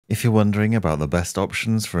If you're wondering about the best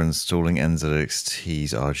options for installing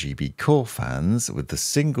NZXT's RGB Core fans with the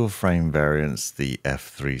single frame variants, the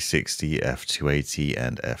F360, F280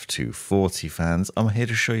 and F240 fans, I'm here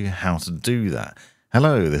to show you how to do that.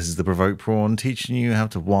 Hello, this is the Prawn teaching you how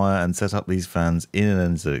to wire and set up these fans in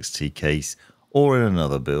an NZXT case or in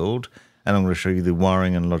another build, and I'm going to show you the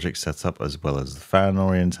wiring and logic setup as well as the fan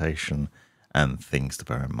orientation and things to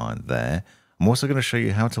bear in mind there. I'm also going to show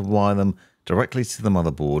you how to wire them directly to the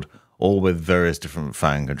motherboard, all with various different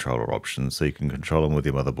fan controller options, so you can control them with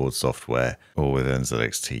your motherboard software or with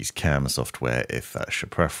NZXT's CAM software if that's your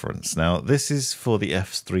preference. Now, this is for the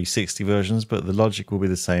F360 versions, but the logic will be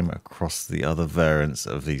the same across the other variants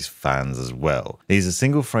of these fans as well. These are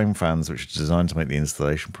single frame fans which are designed to make the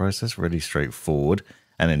installation process really straightforward,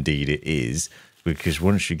 and indeed it is, because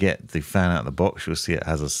once you get the fan out of the box, you'll see it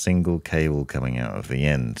has a single cable coming out of the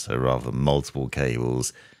end, so rather than multiple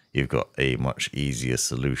cables, you've got a much easier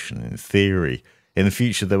solution in theory. In the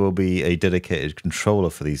future, there will be a dedicated controller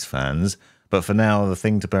for these fans, but for now, the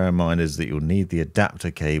thing to bear in mind is that you'll need the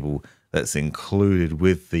adapter cable that's included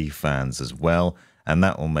with the fans as well, and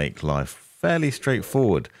that will make life fairly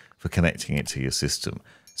straightforward for connecting it to your system.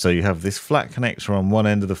 So you have this flat connector on one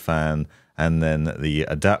end of the fan, and then the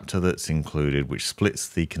adapter that's included, which splits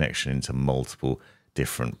the connection into multiple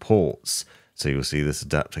different ports. So you'll see this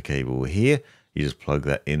adapter cable here. You just plug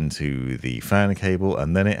that into the fan cable,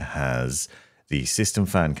 and then it has the system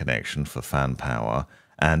fan connection for fan power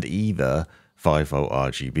and either 5V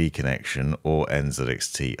RGB connection or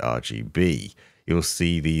NZXT RGB. You'll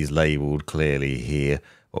see these labeled clearly here.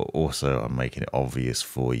 Also, I'm making it obvious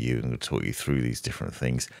for you and going to talk you through these different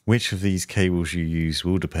things. Which of these cables you use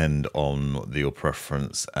will depend on your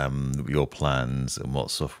preference, your plans, and what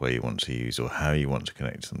software you want to use or how you want to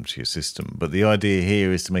connect them to your system. But the idea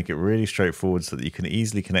here is to make it really straightforward so that you can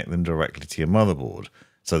easily connect them directly to your motherboard.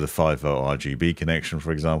 So the 5V RGB connection,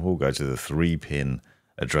 for example, will go to the 3-pin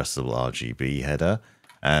addressable RGB header,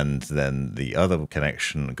 and then the other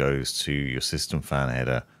connection goes to your system fan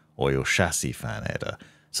header or your chassis fan header.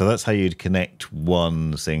 So that's how you'd connect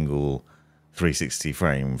one single 360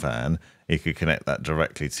 frame fan. You could connect that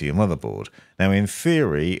directly to your motherboard. Now, in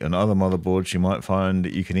theory, on other motherboards, you might find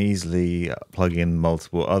that you can easily plug in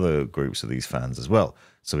multiple other groups of these fans as well.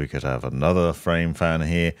 So we could have another frame fan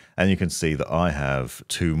here, and you can see that I have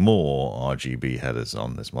 2 more RGB headers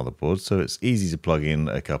on this motherboard. So it's easy to plug in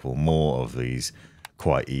a couple more of these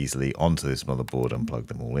quite easily onto this motherboard and plug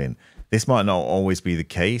them all in. This might not always be the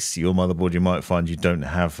case. Your motherboard, you might find you don't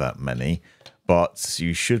have that many, but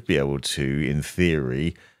you should be able to, in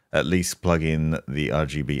theory, at least plug in the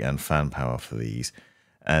RGB and fan power for these.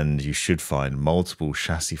 And you should find multiple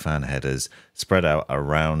chassis fan headers spread out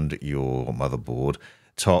around your motherboard,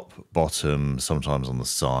 top, bottom, sometimes on the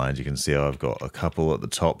side. You can see I've got a couple at the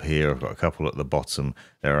top here, I've got a couple at the bottom.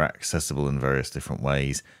 They're accessible in various different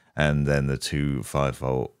ways. And then the 2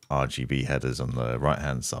 5V RGB headers on the right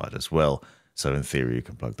hand side as well. So in theory you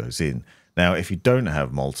can plug those in. Now, if you don't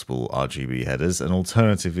have multiple RGB headers, an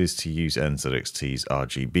alternative is to use NZXT's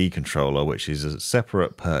RGB controller, which is a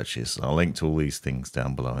separate purchase. I'll link to all these things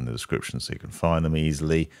down below in the description so you can find them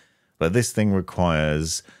easily. But this thing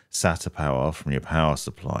requires SATA power from your power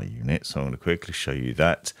supply unit, so I'm going to quickly show you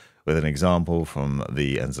that with an example from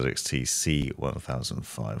the NZXT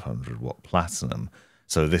C1500 watt Platinum.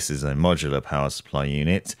 So this is a modular power supply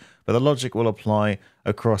unit, but the logic will apply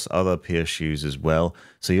across other PSUs as well.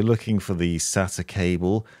 So you're looking for the SATA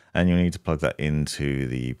cable, and you'll need to plug that into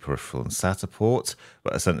the peripheral and SATA port.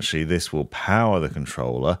 But essentially this will power the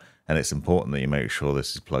controller, and it's important that you make sure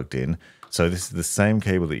this is plugged in. So this is the same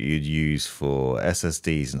cable that you'd use for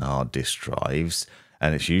SSDs and hard disk drives,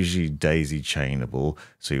 and it's usually daisy chainable,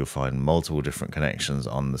 so you'll find multiple different connections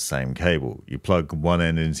on the same cable. You plug one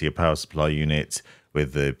end into your power supply unit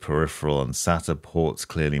with the peripheral and SATA ports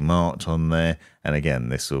clearly marked on there. And again,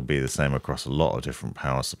 this will be the same across a lot of different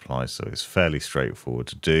power supplies, so it's fairly straightforward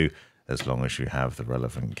to do as long as you have the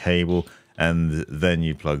relevant cable. And then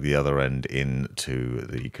you plug the other end into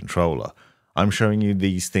the controller. I'm showing you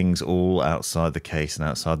these things all outside the case and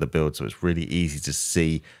outside the build, so it's really easy to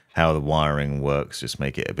see how the wiring works. Just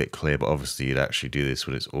make it a bit clear, but obviously you'd actually do this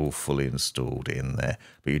when it's all fully installed in there.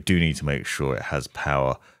 But you do need to make sure it has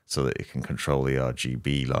power so that it can control the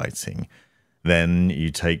RGB lighting. Then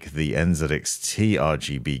you take the NZXT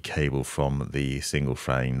RGB cable from the single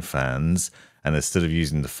frame fans, and instead of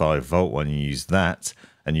using the 5V one, you use that,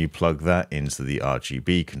 and you plug that into the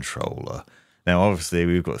RGB controller. Now obviously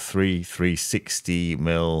we've got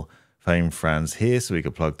 360mm frame fans here, so we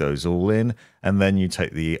could plug those all in, and then you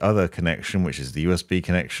take the other connection, which is the USB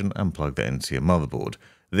connection, and plug that into your motherboard.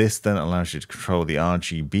 This then allows you to control the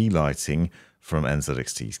RGB lighting from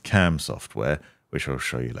NZXT's CAM software, which I'll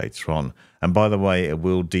show you later on. And by the way, it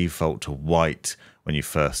will default to white when you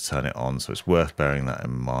first turn it on, so it's worth bearing that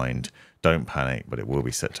in mind. Don't panic, but it will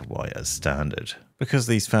be set to white as standard. Because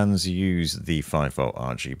these fans use the 5V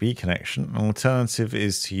RGB connection, an alternative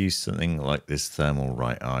is to use something like this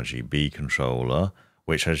Thermalright RGB controller,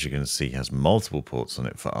 which, as you can see, has multiple ports on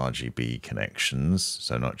it for RGB connections,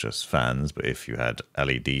 so not just fans, but if you had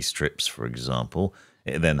LED strips, for example,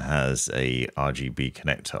 it then has a RGB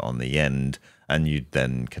connector on the end, and you'd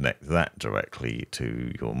then connect that directly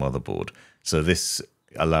to your motherboard. So this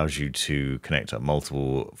allows you to connect up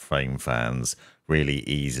multiple frame fans really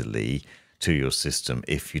easily to your system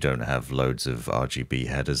if you don't have loads of RGB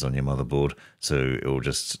headers on your motherboard. So it will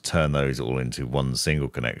just turn those all into one single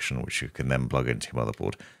connection, which you can then plug into your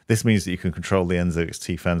motherboard. This means that you can control the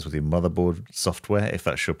NZXT fans with your motherboard software, if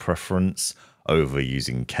that's your preference, over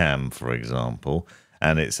using CAM, for example.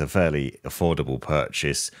 And it's a fairly affordable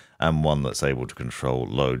purchase and one that's able to control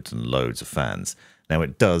loads and loads of fans. Now,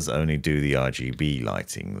 it does only do the RGB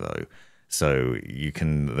lighting, though. So you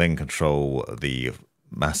can then control the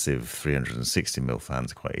massive 360mm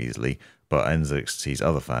fans quite easily, but NZXT's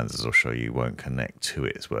other fans, as I'll show you, won't connect to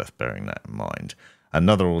it. It's worth bearing that in mind.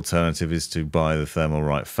 Another alternative is to buy the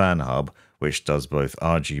Thermalright fan hub, which does both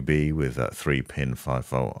RGB with a 3-pin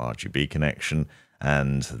 5V RGB connection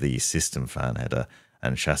and the system fan header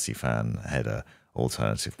and chassis fan header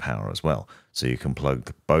alternative power as well. So you can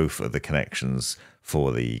plug both of the connections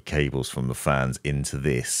for the cables from the fans into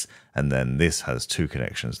this, and then this has two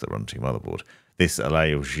connections that run to your motherboard. This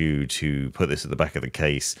allows you to put this at the back of the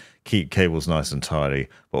case, keep cables nice and tidy,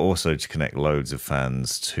 but also to connect loads of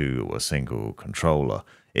fans to a single controller.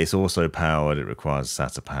 It's also powered, it requires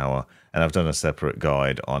SATA power, and I've done a separate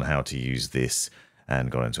guide on how to use this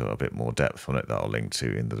and gone into a bit more depth on it that I'll link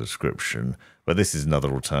to in the description. But this is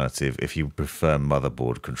another alternative if you prefer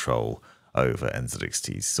motherboard control over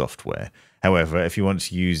NZXT's software. However, if you want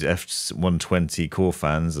to use F120 core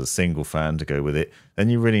fans, a single fan to go with it, then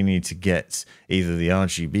you really need to get either the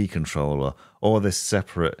RGB controller or this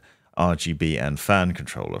separate RGB and fan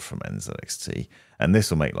controller from NZXT. And this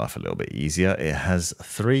will make life a little bit easier. It has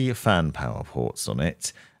 3 fan power ports on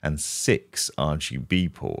it and 6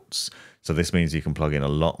 RGB ports. So this means you can plug in a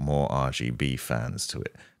lot more RGB fans to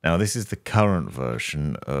it. Now, this is the current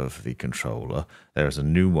version of the controller. There is a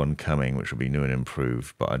new one coming, which will be new and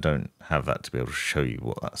improved, but I don't have that to be able to show you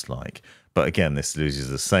what that's like. But again, this uses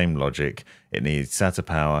the same logic. It needs SATA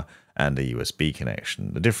power and a USB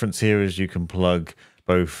connection. The difference here is you can plug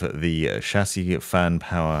both the chassis fan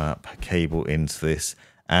power cable into this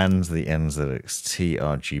and the NZXT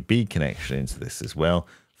RGB connection into this as well,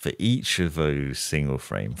 for each of those single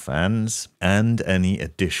frame fans, and any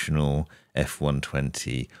additional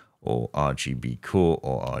F120 or RGB Core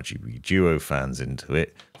or RGB Duo fans into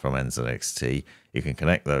it from NZXT. You can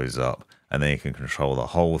connect those up and then you can control the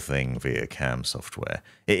whole thing via CAM software.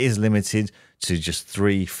 It is limited to just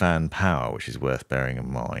 3 fan power, which is worth bearing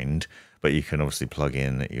in mind, but you can obviously plug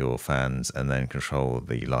in your fans and then control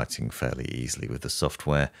the lighting fairly easily with the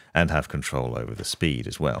software and have control over the speed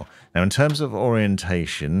as well. Now, in terms of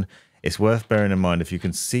orientation, it's worth bearing in mind, if you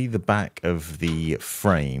can see the back of the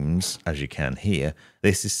frames, as you can here,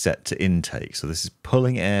 this is set to intake. So this is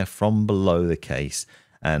pulling air from below the case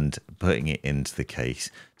and putting it into the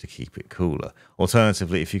case to keep it cooler.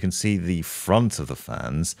 Alternatively, if you can see the front of the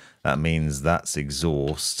fans, that means that's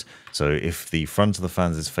exhaust. So if the front of the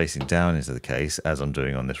fans is facing down into the case, as I'm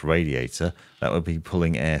doing on this radiator, that would be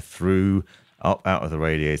pulling air through, up out of the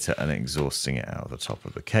radiator and exhausting it out of the top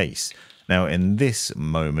of the case. Now, in this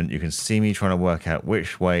moment, you can see me trying to work out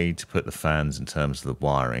which way to put the fans in terms of the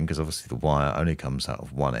wiring, because obviously the wire only comes out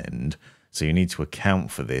of one end. So you need to account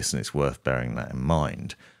for this, and it's worth bearing that in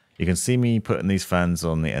mind. You can see me putting these fans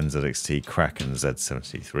on the NZXT Kraken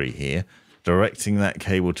Z73 here, directing that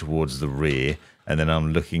cable towards the rear, and then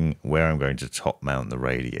I'm looking where I'm going to top mount the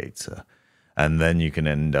radiator. And then you can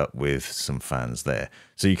end up with some fans there.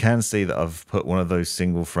 So you can see that I've put one of those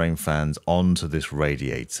single frame fans onto this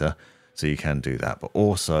radiator, so you can do that. But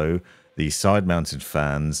also the side mounted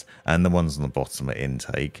fans and the ones on the bottom at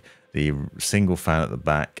intake, the single fan at the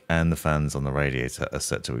back and the fans on the radiator are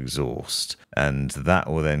set to exhaust, and that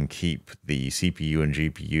will then keep the CPU and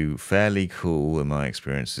GPU fairly cool. In my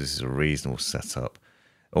experience, this is a reasonable setup.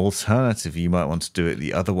 Alternatively, you might want to do it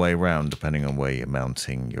the other way around depending on where you're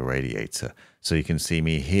mounting your radiator. So you can see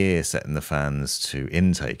me here setting the fans to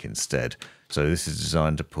intake instead. So this is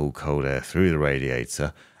designed to pull cold air through the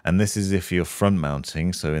radiator, and this is if you're front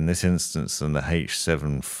mounting. So in this instance on the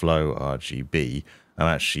H7 Flow RGB, I'm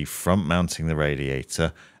actually front mounting the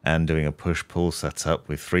radiator and doing a push-pull setup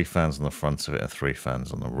with 3 fans on the front of it and 3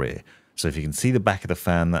 fans on the rear. So if you can see the back of the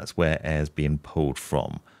fan, that's where air's being pulled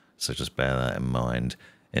from. So just bear that in mind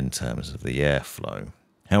in terms of the airflow.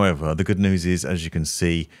 However, the good news is, as you can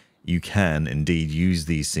see, you can indeed use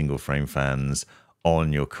these single frame fans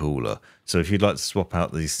on your cooler. So if you'd like to swap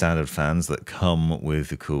out these standard fans that come with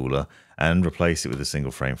the cooler and replace it with the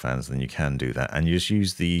single frame fans, then you can do that. And you just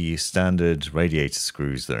use the standard radiator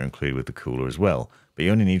screws that are included with the cooler as well. But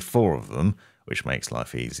you only need 4 of them, which makes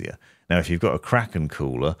life easier. Now, if you've got a Kraken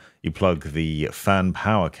cooler, you plug the fan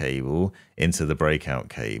power cable into the breakout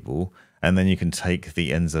cable, and then you can take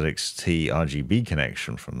the NZXT RGB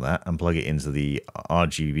connection from that and plug it into the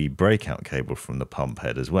RGB breakout cable from the pump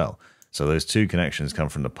head as well. So those 2 connections come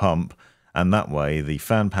from the pump, and that way the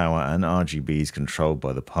fan power and RGB is controlled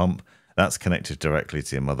by the pump. That's connected directly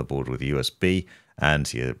to your motherboard with USB and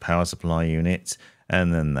to your power supply unit,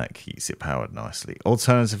 and then that keeps it powered nicely.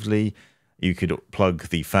 Alternatively, you could plug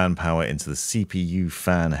the fan power into the CPU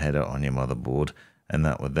fan header on your motherboard, and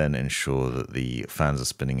that would then ensure that the fans are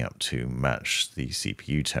spinning up to match the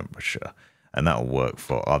CPU temperature. And that will work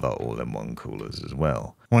for other all-in-one coolers as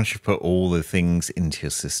well. Once you've put all the things into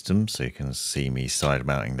your system, so you can see me side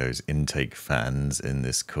mounting those intake fans in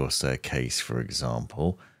this Corsair case, for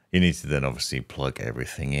example, you need to then obviously plug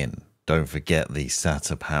everything in. Don't forget the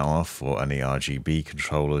SATA power for any RGB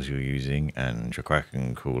controllers you're using, and your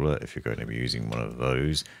Kraken cooler if you're going to be using one of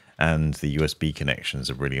those. And the USB connections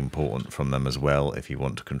are really important from them as well if you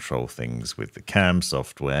want to control things with the CAM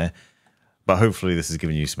software. But hopefully this has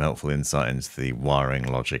given you some helpful insight into the wiring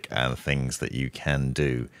logic and things that you can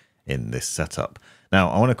do in this setup. Now,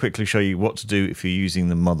 I want to quickly show you what to do if you're using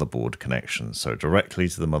the motherboard connection. So directly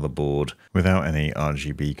to the motherboard without any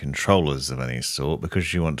RGB controllers of any sort,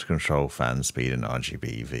 because you want to control fan speed and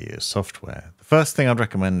RGB via software. The first thing I'd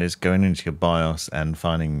recommend is going into your BIOS and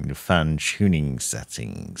finding the fan tuning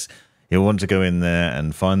settings. You'll want to go in there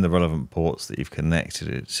and find the relevant ports that you've connected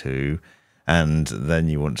it to, and then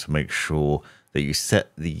you want to make sure that you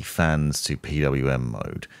set the fans to PWM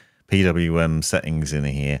mode. PWM settings in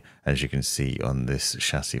here, as you can see on this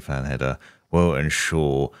chassis fan header, will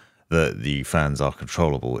ensure that the fans are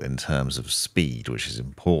controllable in terms of speed, which is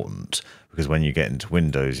important, because when you get into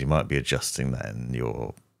Windows, you might be adjusting that in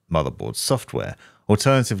your motherboard software.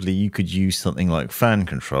 Alternatively, you could use something like Fan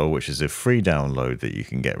Control, which is a free download that you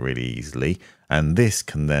can get really easily, and this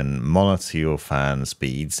can then monitor your fan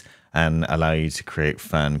speeds and allow you to create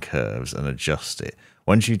fan curves and adjust it.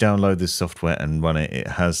 Once you download this software and run it, it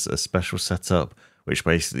has a special setup which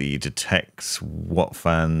basically detects what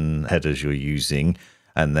fan headers you're using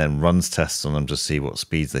and then runs tests on them to see what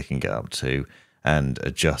speeds they can get up to and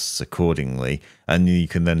adjusts accordingly. And you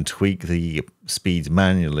can then tweak the speeds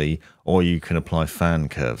manually, or you can apply fan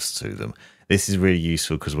curves to them. This is really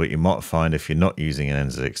useful because what you might find if you're not using an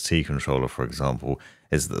NZXT controller, for example,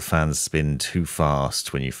 is that the fans spin too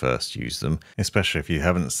fast when you first use them, especially if you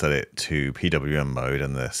haven't set it to PWM mode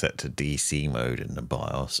and they're set to DC mode in the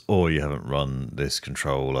BIOS, or you haven't run this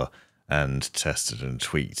controller and tested and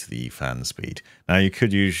tweaked the fan speed. Now, you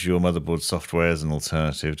could use your motherboard software as an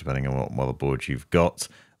alternative, depending on what motherboard you've got.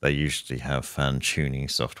 They usually have fan tuning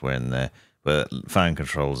software in there, but Fan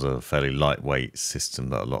Control's a fairly lightweight system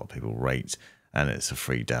that a lot of people rate, and it's a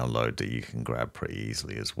free download that you can grab pretty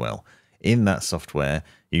easily as well. In that software,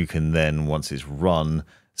 you can then, once it's run,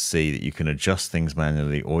 see that you can adjust things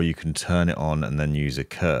manually, or you can turn it on and then use a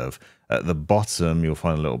curve. At the bottom, you'll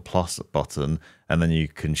find a little plus button, and then you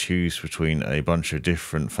can choose between a bunch of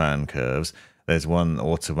different fan curves. There's one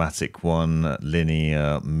automatic one,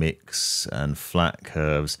 linear, mix, and flat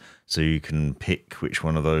curves. So you can pick which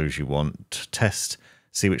one of those you want to test,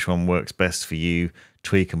 see which one works best for you,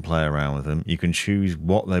 tweak and play around with them. You can choose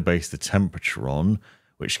what they base the temperature on,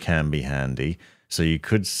 which can be handy. So you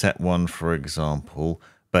could set one, for example,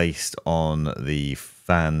 based on the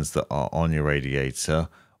fans that are on your radiator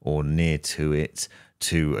or near to it,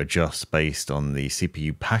 to adjust based on the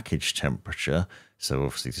CPU package temperature. So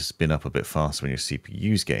obviously to spin up a bit faster when your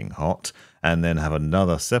CPU is getting hot, and then have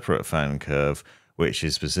another separate fan curve which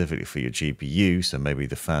is specifically for your GPU. So maybe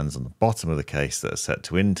the fans on the bottom of the case that are set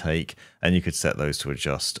to intake, and you could set those to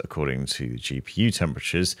adjust according to the GPU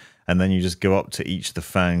temperatures. And then you just go up to each of the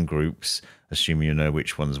fan groups, assuming you know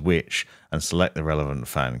which one's which, and select the relevant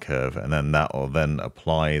fan curve, and then that will then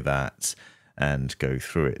apply that and go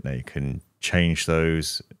through it. Now you can change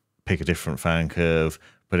those, pick a different fan curve,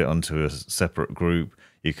 put it onto a separate group.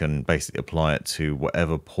 You can basically apply it to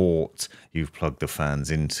whatever port you've plugged the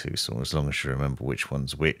fans into, so as long as you remember which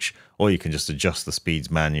one's which. Or you can just adjust the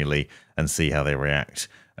speeds manually and see how they react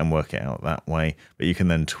and work it out that way. But you can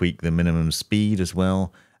then tweak the minimum speed as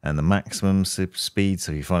well and the maximum speed.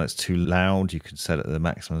 So if you find it's too loud, you can set it the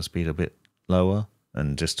maximum speed a bit lower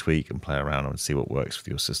and just tweak and play around and see what works with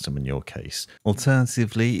your system in your case.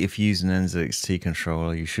 Alternatively, if you use an NZXT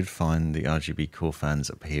controller, you should find the RGB core fans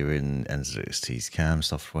appear in NZXT's CAM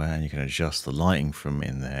software, and you can adjust the lighting from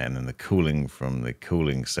in there and then the cooling from the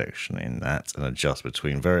cooling section in that, and adjust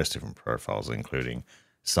between various different profiles, including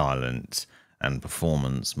silent and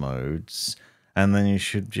performance modes. And then you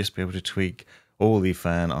should just be able to tweak all the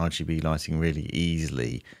fan RGB lighting really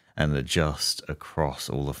easily and adjust across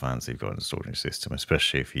all the fans you've got installed in your system,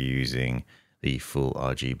 especially if you're using the full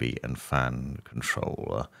RGB and fan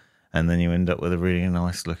controller. And then you end up with a really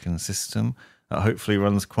nice looking system that hopefully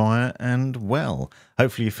runs quiet and well.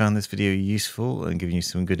 Hopefully you found this video useful and giving you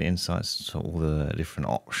some good insights to all the different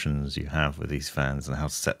options you have with these fans and how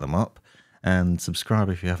to set them up. And subscribe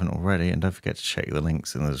if you haven't already, and don't forget to check the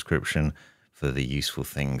links in the description for the useful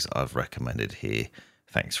things I've recommended here.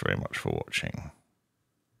 Thanks very much for watching.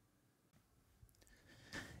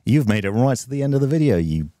 You've made it right to the end of the video,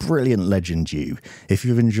 you brilliant legend you. If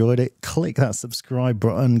you've enjoyed it, click that subscribe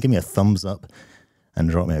button, give me a thumbs up, and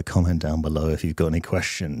drop me a comment down below if you've got any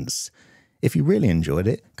questions. If you really enjoyed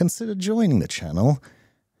it, consider joining the channel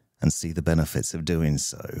and see the benefits of doing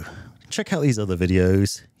so. Check out these other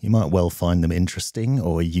videos, you might well find them interesting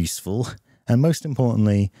or useful, and most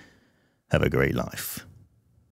importantly, have a great life.